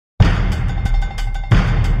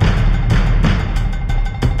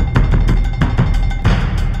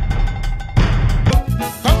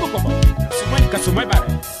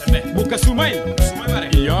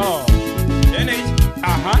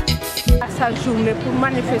sa journée pour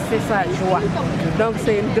manifester sa joie. Donc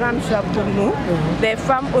c'est une grande joie pour nous, les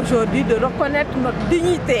femmes aujourd'hui, de reconnaître notre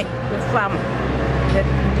dignité de femme, d'être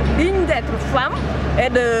digne d'être femme et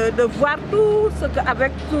de voir tout ce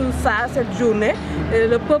qu'avec tout ça, cette journée,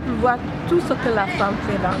 le peuple voit tout ce que la femme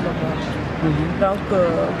fait dans le monde. Donc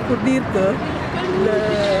pour dire que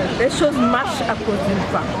les choses marchent à cause d'une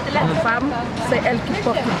femme. La femme, c'est elle qui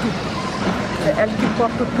porte tout. C'est elle qui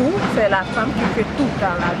porte tout, c'est la femme qui fait tout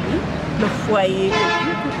dans la vie, le foyer,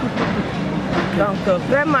 tout. Donc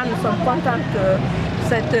vraiment, nous sommes contents que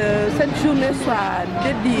cette journée soit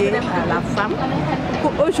dédiée à la femme,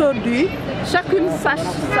 pour qu'aujourd'hui, chacune sache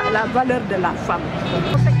la valeur de la femme.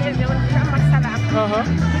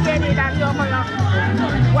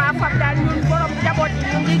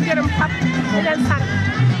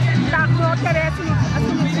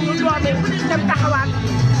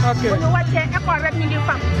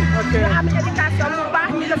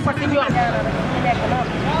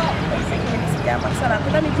 jàmm ak salaam te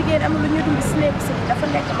tamit jigéen am lu ñu dund si néegu sëy dafa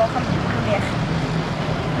nekk loo xam ne du neex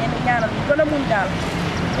ñenn ñaanal bu gën a muñ daal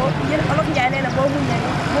boo yéen olof Njaay nee na boo muñee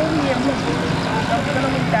muñ donc gën a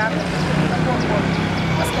muñ daal nga góorgóorlu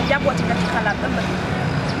parce que njaboot yi nga ci xalaat ëllëg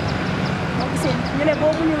boo gisee ñu ne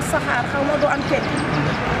boo muñul saxaar xaw ma doo am kenn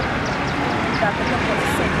daal ko jox ko ci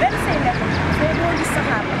sëy benn sëy nekkul mais boo gis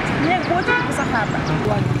saxaar la néeg boo ci dugg saxaar la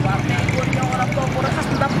waaw mais góor ñoo war a toog raxas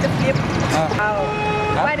ndab def yëpp waaw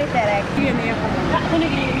bari rek jigéen ñi ko moom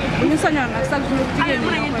bu ñu sañoon nag chaque jour jigéen ñi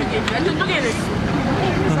ñoo koy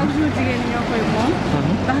chaque jour jigéen ñi ñoo koy moom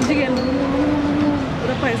ndax jigéen lu mu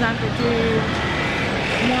représenté ci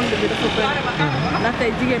monde bi dafa bëri ndax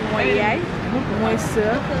tey jigéen mooy yaay mooy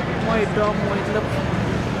sœur mooy doom mooy lépp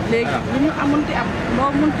léegi lu ñu munti am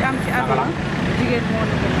loo munti am ci àdduna jigéen moo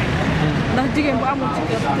ñu ko nekk ndax jigéen bu amul ci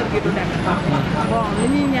kër gi du dem bon li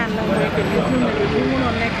ñuy ñaan nag mooy que ni journée bi bu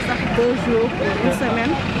mënoon nekk sax 2 jours une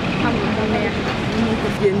semaine xam nga mu neex ñu mun ko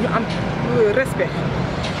jigéen ñu am respect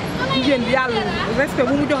jigéen bi yàlla respect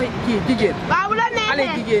bu mu jox kii jigéen xale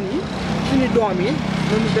jigéen yi suñu doom yi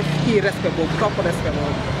ñu def kii respect boobu topp respect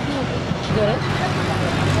boobu gërëm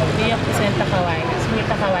di yokk seen taxawaay suñu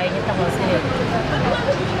taxawaay ñu taxaw si réew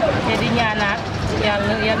te di ñaanaat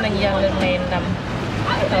yàlla yal nañu yàlla may ndam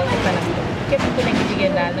taw ci kanam képp ku nekk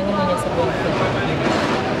jigéen daal da nga mën a sa bopp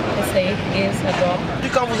te say ngir sa doom.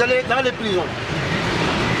 Quand vous allez dans les prisons,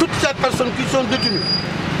 toutes ces personnes qui sont détenues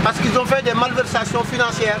parce qu'ils ont fait des malversations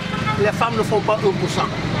financières, les femmes ne font pas 1%.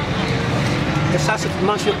 Et ça, c'est une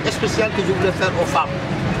mention spéciale que je voulais faire aux femmes.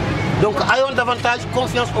 Donc, ayons davantage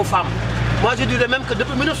confiance aux femmes. Moi, je dirais même que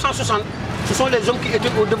depuis 1960, ce sont les hommes qui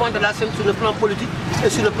étaient au devant de la scène sur le plan politique et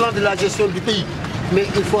sur le plan de la gestion du pays. Mais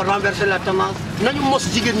il faut renverser la tendance. Nañu mos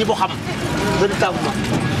jigéen ñi bo xam véritablement.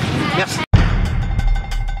 Merci.